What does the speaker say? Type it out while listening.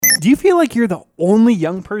Do you feel like you're the only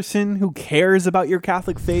young person who cares about your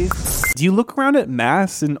Catholic faith? Do you look around at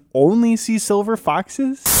Mass and only see silver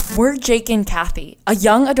foxes? We're Jake and Kathy, a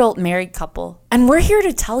young adult married couple, and we're here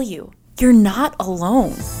to tell you, you're not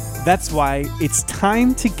alone. That's why it's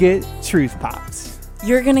time to get Truth Popped.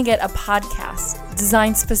 You're going to get a podcast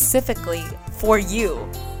designed specifically for you,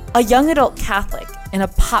 a young adult Catholic in a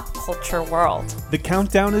pop culture world. The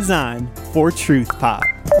countdown is on for Truth Pop.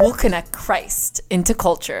 We'll connect Christ into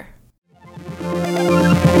culture.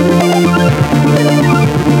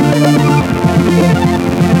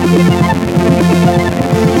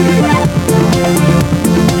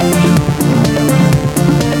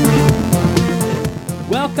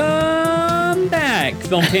 Welcome back,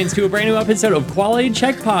 film fans, to a brand new episode of Quality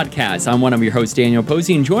Check Podcast. I'm one of your hosts, Daniel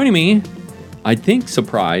Posey, and joining me, I think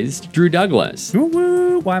surprised, Drew Douglas.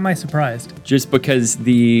 Woo-woo. Why am I surprised? Just because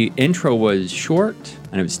the intro was short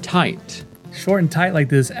and it was tight. Short and tight like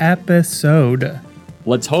this episode.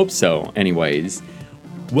 Let's hope so, anyways.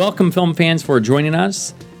 Welcome, film fans, for joining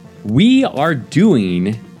us. We are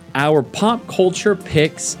doing our pop culture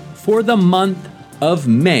picks for the month of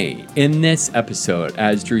May in this episode.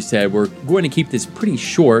 As Drew said, we're going to keep this pretty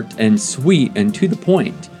short and sweet and to the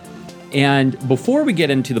point. And before we get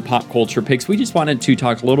into the pop culture picks, we just wanted to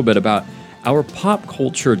talk a little bit about our pop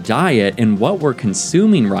culture diet and what we're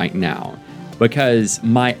consuming right now. Because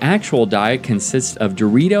my actual diet consists of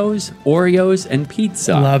Doritos, Oreos, and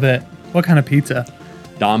pizza. Love it. What kind of pizza?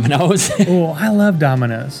 Domino's. Oh, I love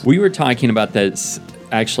Domino's. We were talking about this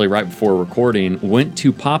actually right before recording. Went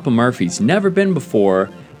to Papa Murphy's, never been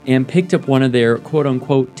before, and picked up one of their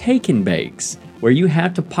quote-unquote take and bakes, where you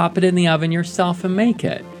have to pop it in the oven yourself and make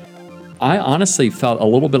it. I honestly felt a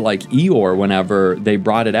little bit like Eeyore whenever they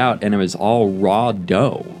brought it out and it was all raw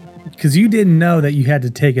dough. Because you didn't know that you had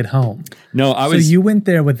to take it home. No, So you went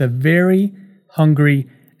there with a very hungry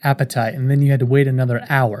appetite, and then you had to wait another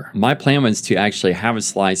hour. My plan was to actually have a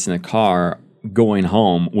slice in the car going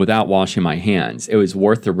home without washing my hands. It was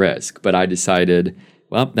worth the risk, but I decided,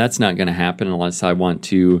 well, that's not going to happen unless I want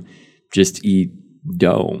to just eat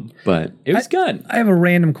dough. But it was good. I have a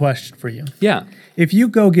random question for you. Yeah. If you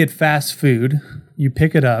go get fast food, you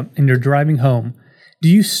pick it up, and you're driving home, do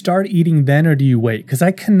you start eating then or do you wait? Because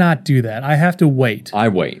I cannot do that. I have to wait. I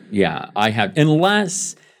wait. Yeah, I have.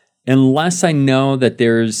 Unless I know that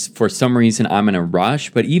there's, for some reason, I'm in a rush.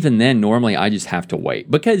 But even then, normally I just have to wait.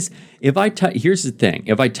 Because if here's the thing.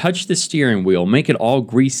 If I touch the steering wheel, make it all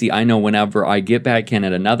greasy, I know whenever I get back in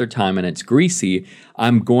at another time and it's greasy,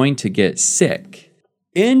 I'm going to get sick.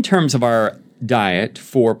 In terms of our diet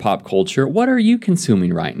for pop culture, what are you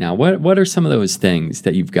consuming right now? What are some of those things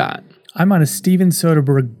that you've got? I'm on a Steven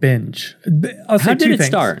Soderbergh binge. How did it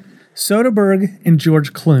start? Soderbergh and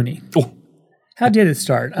George Clooney. Oh. How did it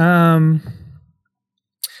start?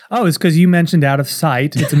 It's because you mentioned Out of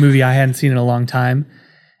Sight. It's a movie I hadn't seen in a long time.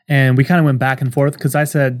 And we kind of went back and forth because I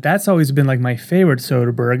said, that's always been like my favorite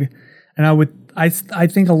Soderbergh. And I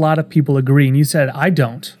think a lot of people agree. And you said, I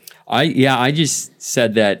don't. I just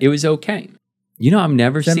said that it was okay. You know, I've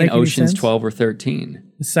never seen Ocean's 12 or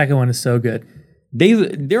 13. The second one is so good.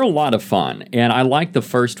 They're a lot of fun, and I like the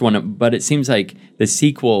first one, but it seems like the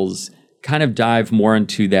sequels kind of dive more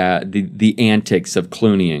into the antics of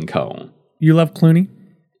Clooney and co. You love Clooney?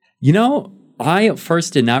 You know, I at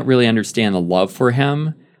first did not really understand the love for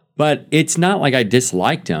him, but it's not like I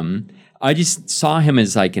disliked him. I just saw him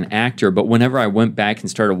as like an actor, but whenever I went back and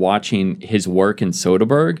started watching his work in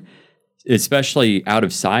Soderbergh, especially Out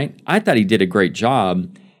of Sight, I thought he did a great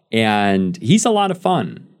job, and he's a lot of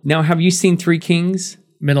fun. Now, have you seen Three Kings?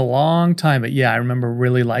 Been a long time, but yeah, I remember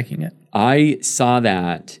really liking it. I saw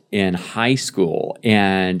that in high school,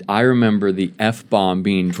 and I remember the F-bomb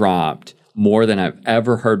being dropped more than I've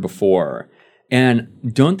ever heard before. And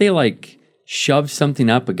don't they like shove something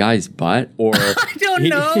up a guy's butt? Or I don't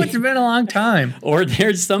know. It's been a long time. Or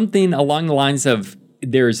there's something along the lines of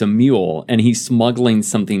there's a mule, and he's smuggling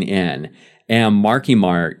something in, and Marky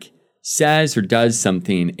Mark says or does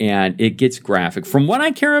something, and it gets graphic from what I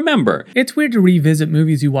can remember. It's weird to revisit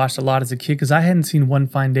movies you watched a lot as a kid, because I hadn't seen One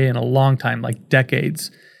Fine Day in a long time, like decades.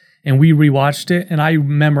 And we rewatched it, and I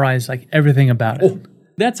memorized like everything about it. Oh,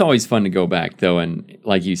 that's always fun to go back, though, and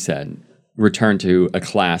like you said, return to a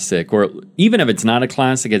classic, or even if it's not a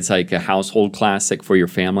classic, it's like a household classic for your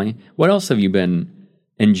family. What else have you been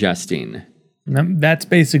ingesting? That's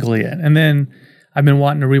basically it. And then I've been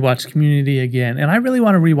wanting to rewatch Community again, and I really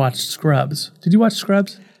want to rewatch Scrubs. Did you watch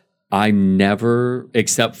Scrubs? I never,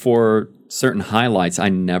 except for certain highlights, I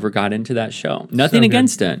never got into that show. Nothing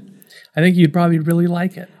against it. I think you'd probably really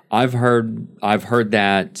like it. I've heard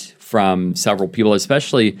that from several people,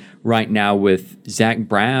 especially right now with Zach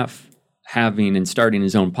Braff having and starting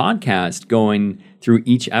his own podcast, going through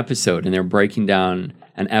each episode, and they're breaking down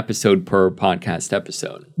an episode per podcast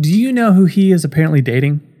episode. Do you know who he is apparently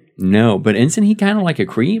dating? No, but isn't he kind of like a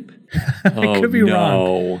creep? I could be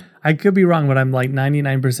wrong. I could be wrong, but I'm like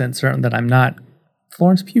 99% certain that I'm not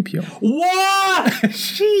Florence Pugh Pugh. What?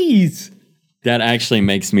 Jeez. That actually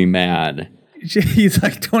makes me mad. He's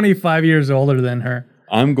like 25 years older than her.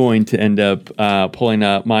 I'm going to end up pulling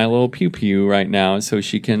up my little Pew Pew right now so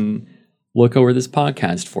she can look over this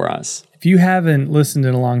podcast for us. If you haven't listened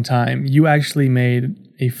in a long time, you actually made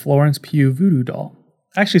a Florence Pugh voodoo doll.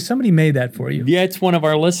 Actually, somebody made that for you. Yeah, it's one of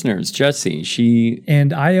our listeners, Jesse.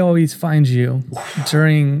 And I always find you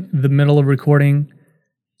during the middle of recording,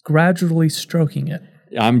 gradually stroking it.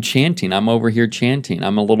 I'm chanting. I'm over here chanting.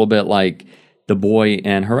 I'm a little bit like the boy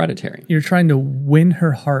in Hereditary. You're trying to win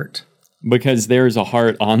her heart. Because there's a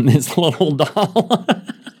heart on this little doll.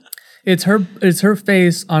 It's her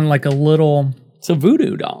face on like a little... It's a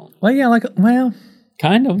voodoo doll. Well, yeah,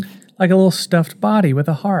 kind of. Like a little stuffed body with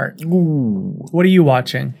a heart. Ooh. What are you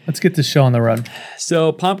watching? Let's get this show on the road.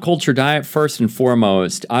 So, Pop Culture Diet, first and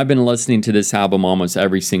foremost, I've been listening to this album almost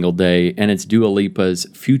every single day, and it's Dua Lipa's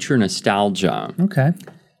Future Nostalgia. Okay.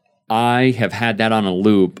 I have had that on a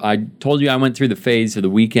loop. I told you I went through the phase of the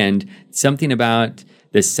weekend. Something about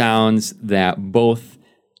the sounds that both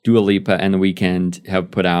Dua Lipa and The Weeknd have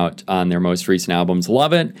put out on their most recent albums.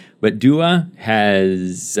 Love it. But Dua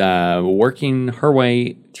has working her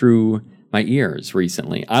way through my ears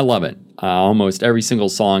recently. I love it. Almost every single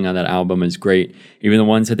song on that album is great, even the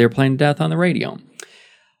ones that they're playing to death on the radio.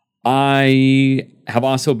 I have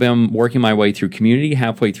also been working my way through Community,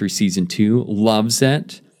 halfway through season 2. Loves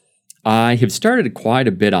it. I have started quite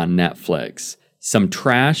a bit on Netflix. Some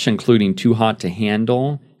trash, including Too Hot to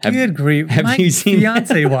Handle. Good grief. Have you seen My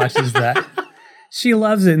fiance watches that. She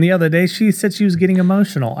loves it. And the other day, she said she was getting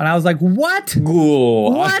emotional. And I was like, what? Ooh.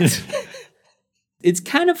 What? It's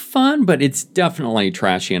kind of fun, but it's definitely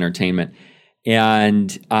trashy entertainment.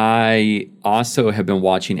 And I also have been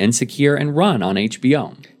watching Insecure and Run on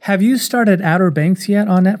HBO. Have you started Outer Banks yet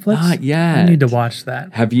on Netflix? Not yet. I need to watch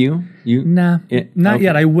that. Have you? Nah, not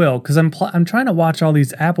yet. I will, because I'm trying to watch all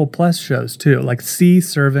these Apple Plus shows too, like Sea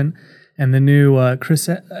Servant and the new Chris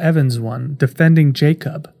Evans one, Defending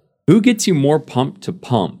Jacob. Who gets you more pumped to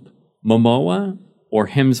pump, Momoa or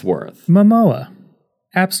Hemsworth? Momoa,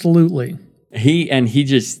 absolutely. He's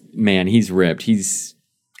ripped. He's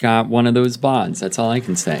got one of those bods. That's all I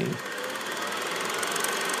can say.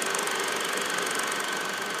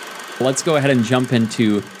 Let's go ahead and jump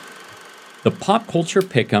into the pop culture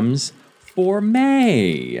pick'ems for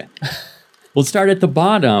May. We'll start at the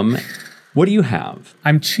bottom. What do you have?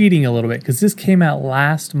 I'm cheating a little bit because this came out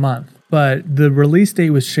last month, but the release date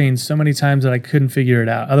was changed so many times that I couldn't figure it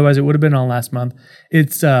out. Otherwise, it would have been on last month.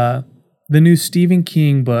 It's the new Stephen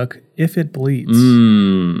King book, If It Bleeds.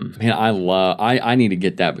 Man, I need to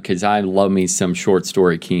get that because I love me some short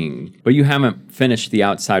story King. But you haven't finished The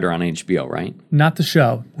Outsider on HBO, right? Not the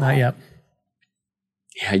show. Not yet.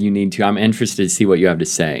 Yeah, you need to. I'm interested to see what you have to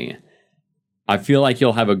say. I feel like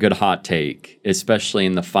you'll have a good hot take, especially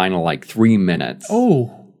in the final 3 minutes.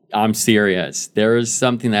 Oh. I'm serious. There is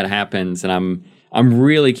something that happens, and I'm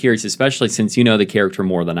really curious, especially since you know the character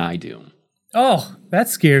more than I do. Oh, that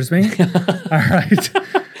scares me. All right.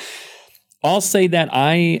 I'll say that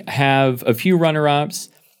I have a few runner-ups,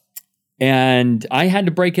 and I had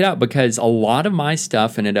to break it up because a lot of my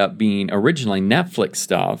stuff ended up being originally Netflix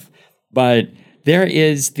stuff, but there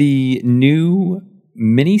is the new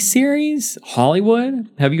miniseries, Hollywood.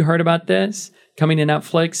 Have you heard about this? Coming to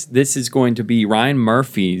Netflix. This is going to be Ryan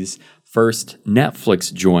Murphy's first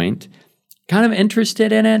Netflix joint. Kind of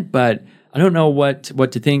interested in it, but I don't know what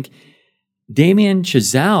to think. Damien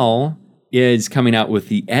Chazelle is coming out with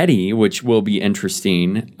The Eddie, which will be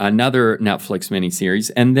interesting. Another Netflix miniseries.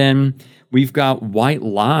 And then we've got White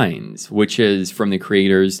Lines, which is from the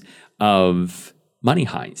creators of Money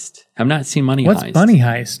Heist. Have not seen Money Heist. What's Money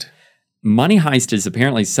Heist? Money Heist is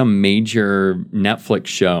apparently some major Netflix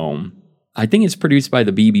show. I think it's produced by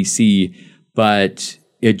the BBC, but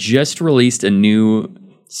it just released a new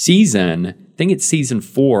season. I think it's season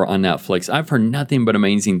 4 on Netflix. I've heard nothing but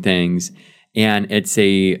amazing things. And it's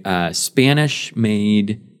a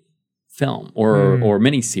Spanish-made film or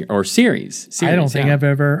mini-series or series. I don't think I've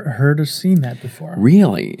ever heard or seen that before.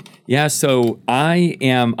 Really? Yeah, so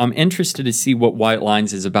I'm interested to see what White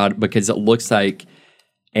Lines is about because it looks like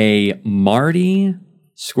a Marty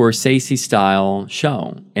Scorsese-style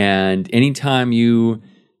show. And anytime you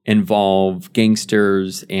involve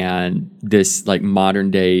gangsters and this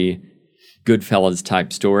modern-day Goodfellas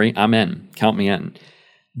type story, I'm in. Count me in.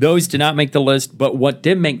 Those did not make the list, but what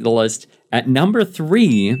did make the list, at number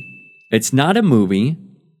 3, it's not a movie,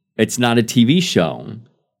 it's not a TV show,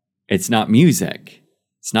 it's not music,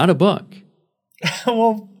 it's not a book.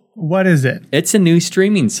 Well, what is it? It's a new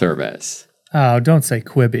streaming service. Oh, don't say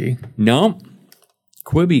Quibi. No,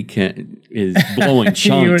 Quibi is blowing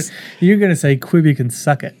chunks. You're going to say Quibi can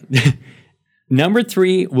suck it. Number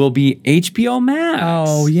 3 will be HBO Max.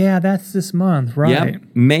 Oh, yeah, that's this month, right? Yep,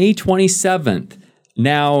 May 27th.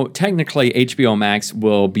 Now, technically, HBO Max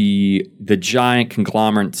will be the giant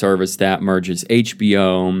conglomerate service that merges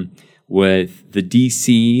HBO with the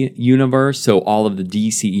DC universe, so all of the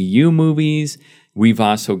DCEU movies. We've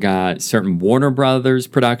also got certain Warner Brothers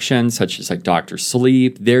productions, such as like Dr.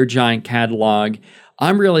 Sleep, their giant catalog.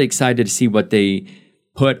 I'm really excited to see what they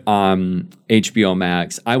put on HBO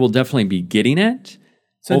Max. I will definitely be getting it.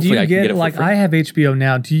 So Hopefully do you get, like, I have HBO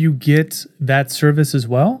now. Do you get that service as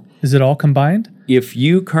well? Is it all combined? If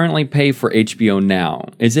you currently pay for HBO Now,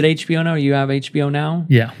 is it HBO Now? You have HBO Now?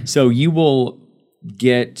 Yeah. So you will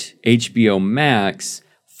get HBO Max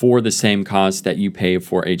for the same cost that you pay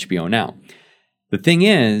for HBO Now. The thing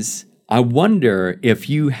is, I wonder if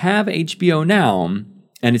you have HBO Now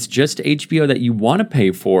and it's just HBO that you want to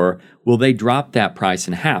pay for, will they drop that price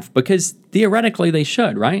in half? Because theoretically they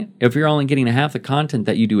should, right? If you're only getting half the content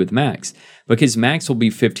that you do with Max. Because Max will be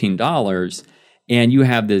 $15 and you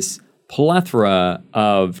have this plethora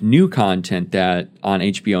of new content that on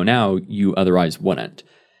HBO Now you otherwise wouldn't.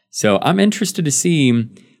 So I'm interested to see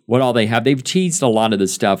what all they have. They've teased a lot of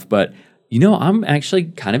this stuff, but you know, I'm actually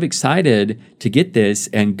kind of excited to get this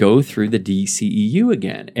and go through the DCEU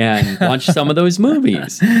again and watch some of those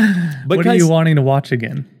movies. What are you wanting to watch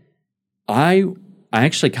again? I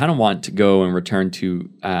actually kind of want to go and return to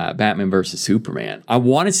Batman versus Superman. I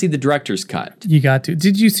want to see the director's cut. You got to.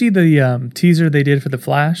 Did you see the teaser they did for The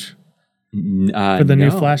Flash? For the new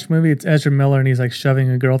Flash movie? It's Ezra Miller and he's like shoving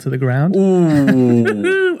a girl to the ground.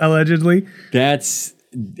 Ooh. Allegedly. That's...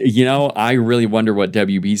 You know, I really wonder what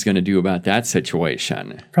WB's going to do about that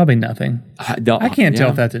situation. Probably nothing. I can't tell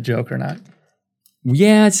if that's a joke or not.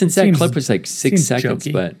 Yeah, since that clip was like 6 seconds,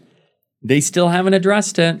 jokey. But they still haven't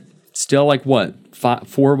addressed it. Still like what,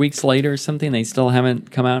 4 weeks later or something, they still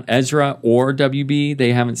haven't come out. Ezra or WB,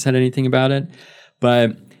 they haven't said anything about it.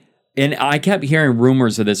 But, and I kept hearing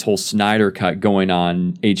rumors of this whole Snyder cut going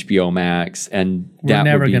on HBO Max. And we're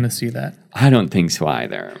never going to see that. I don't think so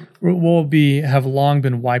either. We'll have long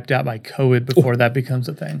been wiped out by COVID before that becomes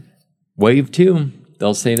a thing. Wave 2.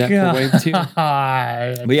 They'll say that for Wave 2.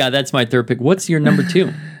 But yeah, that's my third pick. What's your number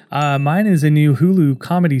 2? Mine is a new Hulu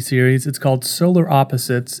comedy series. It's called Solar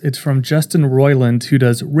Opposites. It's from Justin Roiland, who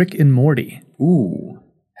does Rick and Morty. Ooh.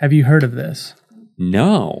 Have you heard of this?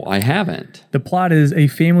 No, I haven't. The plot is a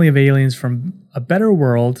family of aliens from a better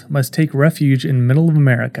world must take refuge in middle of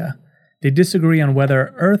America. They disagree on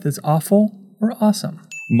whether Earth is awful or awesome.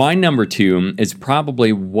 My number 2 is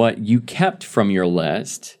probably what you kept from your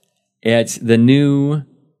list. It's the new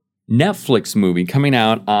Netflix movie coming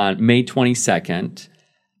out on May 22nd.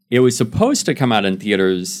 It was supposed to come out in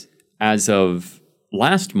theaters as of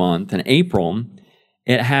last month in April.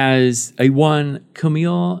 It has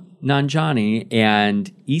Kumail Nanjiani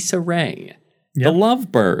and Issa Rae, the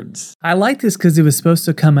Lovebirds. I like this because it was supposed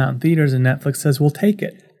to come out in theaters and Netflix says, we'll take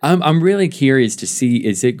it. I'm really curious to see,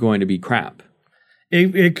 is it going to be crap?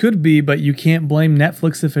 It could be, but you can't blame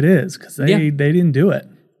Netflix if it is because they didn't do it.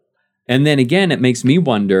 And then again, it makes me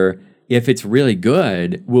wonder if it's really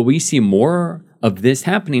good, will we see more of this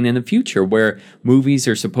happening in the future where movies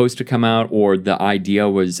are supposed to come out or the idea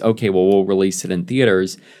was, okay, well, we'll release it in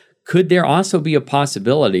theaters. Could there also be a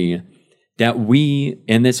possibility that we,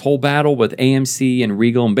 in this whole battle with AMC and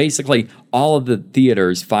Regal and basically all of the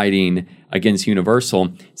theaters fighting against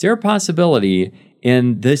Universal, is there a possibility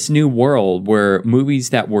in this new world where movies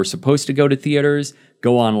that were supposed to go to theaters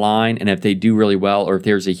go online, and if they do really well or if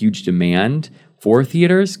there's a huge demand for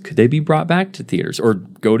theaters, could they be brought back to theaters or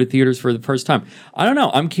go to theaters for the first time? I don't know.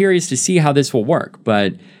 I'm curious to see how this will work,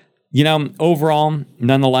 but you know, overall,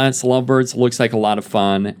 nonetheless, Lovebirds looks like a lot of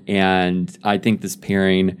fun, and I think this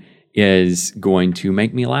pairing is going to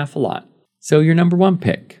make me laugh a lot. So your number 1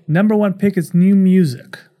 pick. Number 1 pick is new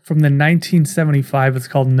music from the 1975. It's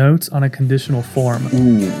called Notes on a Conditional Form.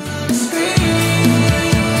 Ooh.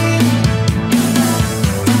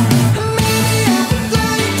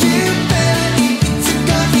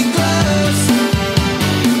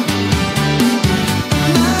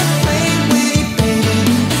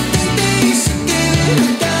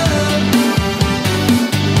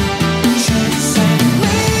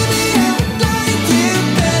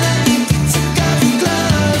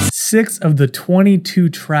 6 of the 22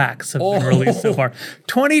 tracks have been released so far.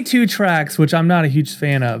 22 tracks, which I'm not a huge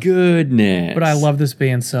fan of. Goodness. But I love this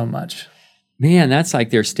band so much. Man, that's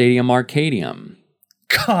like their Stadium Arcadium.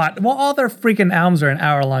 God, well, all their freaking albums are an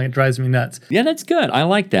hour long. It drives me nuts. Yeah, that's good. I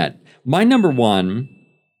like that. My number one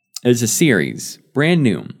is a series, brand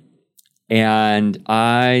new. And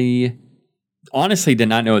I honestly did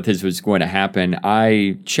not know if this was going to happen.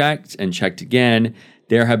 I checked and checked again.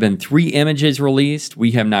 There have been 3 images released.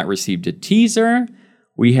 We have not received a teaser.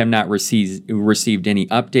 We have not received any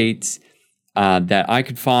updates that I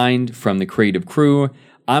could find from the creative crew.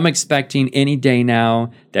 I'm expecting any day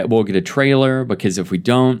now that we'll get a trailer, because if we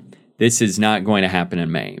don't, this is not going to happen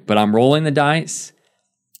in May. But I'm rolling the dice.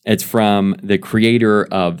 It's from the creator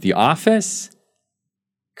of The Office,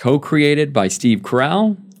 co-created by Steve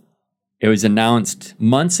Carell. It was announced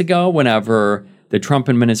months ago whenever the Trump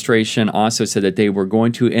administration also said that they were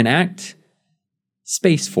going to enact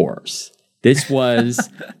Space Force. That's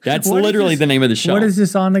literally the name of the show. What is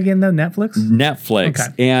this on again, though? Netflix? Netflix.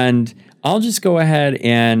 Okay. And I'll just go ahead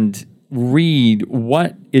and read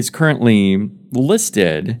what is currently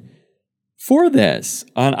listed for this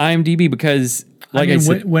on IMDb, because, like I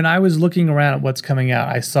said, when I was looking around at what's coming out,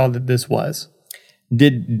 I saw that this was.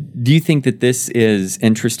 do you think that this is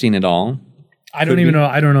interesting at all? I don't even know.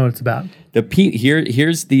 I don't know what it's about.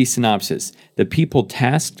 Here's the synopsis. The people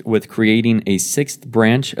tasked with creating a 6th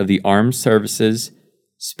branch of the Armed Services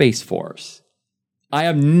Space Force. I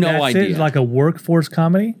have no idea. It's like a workforce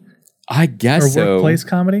comedy? I guess so. Or workplace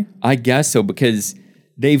comedy? I guess so, because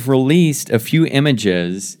they've released a few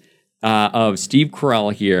images of Steve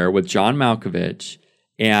Carell here with John Malkovich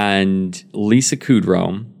and Lisa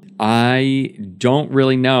Kudrow. I don't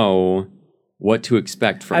really know what to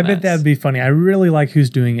expect from this. I bet that would be funny. I really like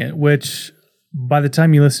Who's Doing It, which by the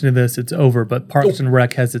time you listen to this, it's over, but Parks and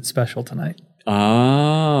Rec has its special tonight.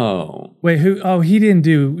 Oh. Wait, who? Oh, he didn't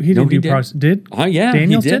do Parks. Did? Oh, yeah,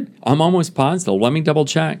 Daniels he did. I'm almost positive. Let me double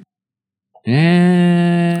check.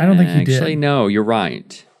 I don't think he did. Actually, no, you're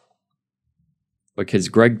right. Because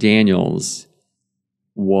Greg Daniels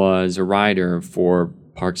was a writer for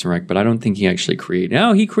Parks and Rec, but I don't think he actually created.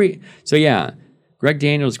 No, he created. So yeah, Greg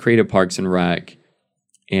Daniels created Parks and Rec,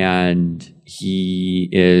 and he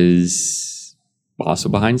is also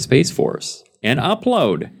behind Space Force and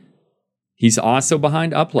Upload. He's also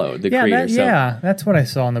behind Upload, the creator. That's what I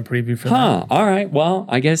saw in the preview for that. All right. Well,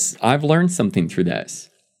 I guess I've learned something through this.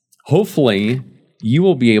 Hopefully, you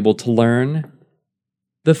will be able to learn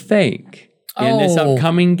the fake in this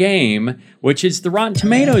upcoming game, which is the Rotten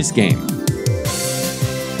Tomatoes game.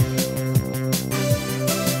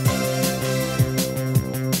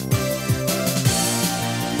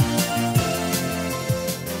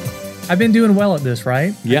 I've been doing well at this,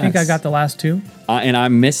 right? Yes. I think I got the last 2. And I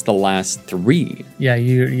missed the last 3. Yeah,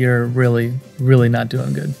 you're really, really not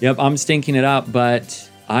doing good. Yep, I'm stinking it up, but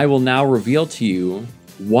I will now reveal to you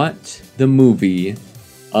what the movie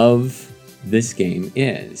of this game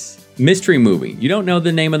is. Mystery movie. You don't know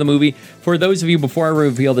the name of the movie. For those of you, before I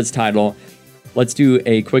reveal this title, let's do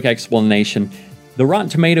a quick explanation. The Rotten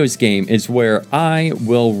Tomatoes game is where I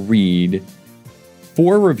will read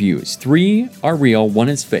 4 reviews. 3 are real, 1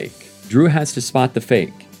 is fake. Drew has to spot the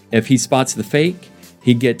fake. If he spots the fake,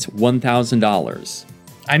 he gets $1,000.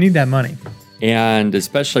 I need that money. And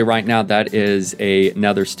especially right now, that is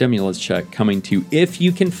another stimulus check coming to you if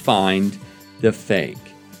you can find the fake.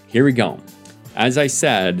 Here we go. As I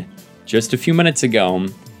said just a few minutes ago,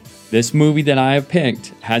 this movie that I have picked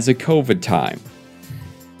has a COVID tie.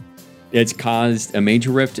 It's caused a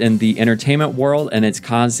major rift in the entertainment world, and it's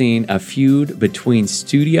causing a feud between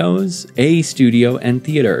a studio and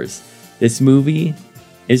theaters. This movie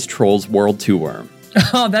is Trolls World Tour.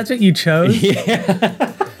 Oh, that's what you chose?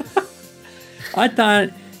 Yeah. I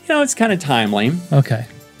thought, it's kind of timely. Okay.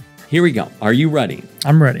 Here we go. Are you ready?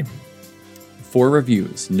 I'm ready. 4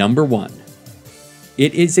 reviews. Number 1.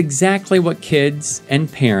 It is exactly what kids and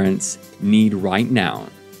parents need right now.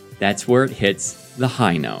 That's where it hits the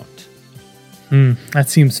high note. That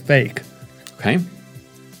seems fake. Okay.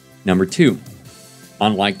 Number 2.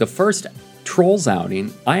 Unlike the first Trolls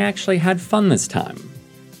outing, I actually had fun this time.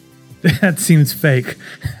 That seems fake.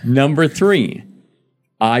 Number 3.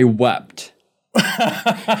 I wept.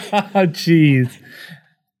 Oh, jeez.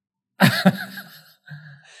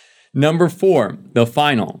 Number 4, the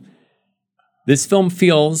final. This film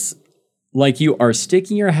feels like you are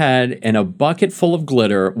sticking your head in a bucket full of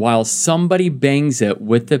glitter while somebody bangs it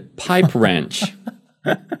with a pipe wrench.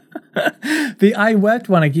 The I wept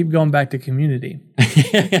one, I keep going back to Community.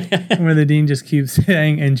 Where the dean just keeps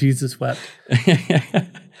saying, and Jesus wept.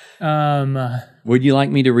 Would you like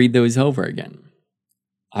me to read those over again?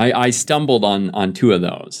 I stumbled on two of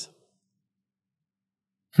those.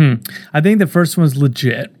 I think the first one's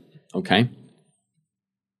legit. Okay.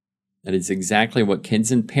 That is exactly what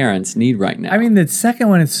kids and parents need right now. I mean, the second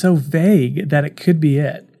one is so vague that it could be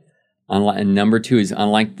it. And number 2 is,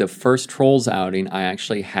 unlike the first Trolls outing, I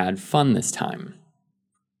actually had fun this time.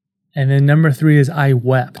 And then number 3 is I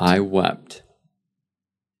wept. I wept.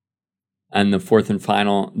 And the fourth and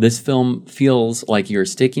final, this film feels like you're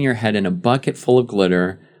sticking your head in a bucket full of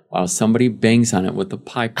glitter while somebody bangs on it with a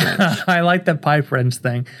pipe wrench. I like the pipe wrench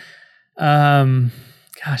thing.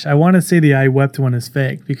 Gosh, I want to say the I wept one is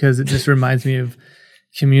fake because it just reminds me of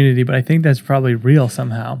Community, but I think that's probably real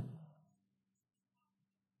somehow.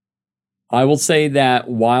 I will say that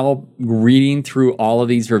while reading through all of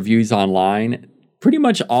these reviews online, pretty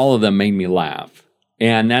much all of them made me laugh.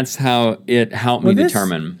 And that's how it helped me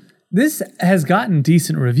determine. This has gotten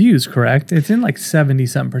decent reviews, correct? It's in like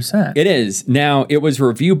 70-some%. It is. Now, it was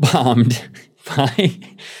review bombed by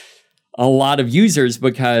a lot of users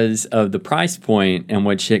because of the price point in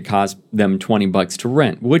which it cost them $20 to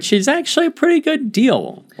rent, which is actually a pretty good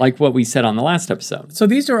deal, like what we said on the last episode. So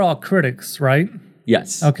these are all critics, right?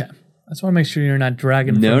 Yes. Okay. I just want to make sure you're not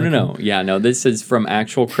dragging. No. Yeah, no, this is from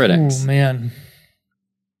actual critics. Oh, man.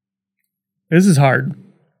 This is hard.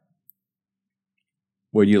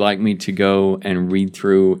 Would you like me to go and read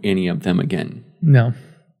through any of them again? No.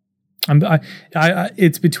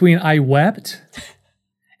 It's between I wept,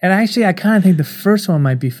 and actually I kind of think the first one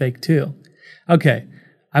might be fake too. Okay.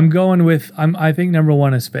 I'm going with, I think number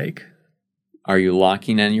 1 is fake. Are you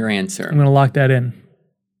locking in your answer? I'm going to lock that in.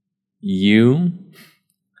 You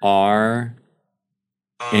are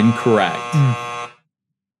incorrect.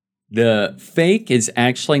 The fake is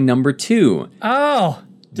actually number 2. Oh,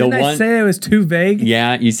 didn't I say it was too vague?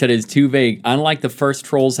 Yeah, you said it's too vague. Unlike the first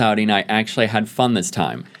Trolls outing, I actually had fun this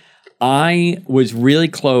time. I was really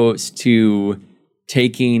close to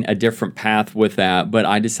taking a different path with that, but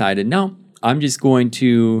I decided, no, I'm just going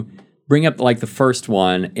to bring up like the first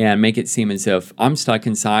one and make it seem as if I'm stuck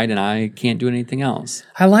inside and I can't do anything else.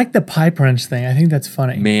 I like the pipe wrench thing. I think that's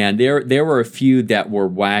funny. Man, there were a few that were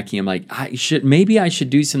wacky. I'm like, maybe I should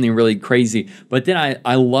do something really crazy. But then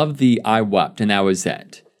I loved the I wept, and that was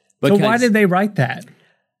it. So why did they write that?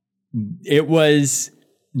 It was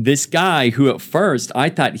this guy who at first I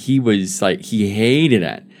thought he was like, he hated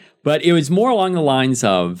it. But it was more along the lines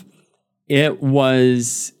of, it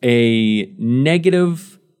was a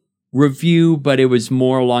negative review, but it was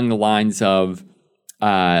more along the lines of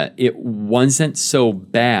it wasn't so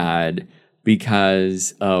bad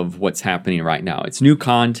because of what's happening right now. It's new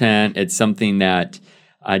content. It's something that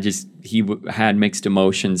he had mixed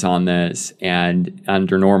emotions on this, and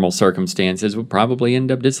under normal circumstances would probably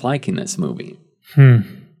end up disliking this movie.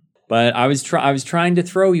 But I was trying to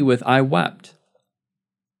throw you with I wept.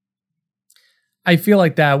 I feel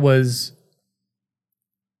like that was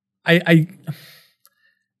I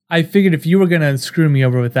figured if you were going to screw me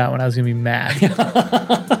over with that one, I was going to be mad.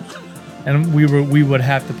 And we would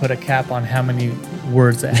have to put a cap on how many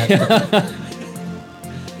words it had.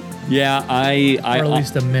 Yeah, or at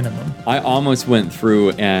least a minimum. I almost went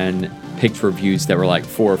through and picked reviews that were like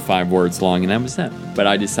 4 or 5 words long, and that was it. But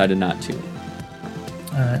I decided not to.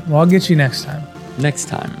 All right. Well, I'll get you next time. Next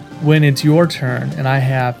time. When it's your turn and I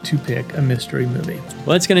have to pick a mystery movie.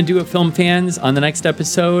 Well, that's going to do it, film fans. On the next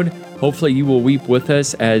episode, hopefully you will weep with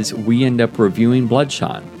us as we end up reviewing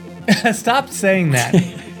Bloodshot. Stop saying that.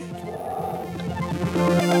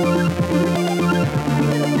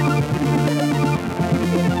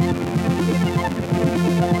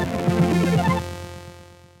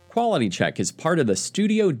 Quality Check is part of the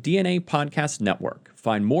Studio DNA Podcast Network.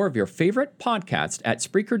 Find more of your favorite podcasts at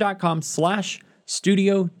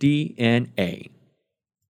Spreaker.com/StudioDNA.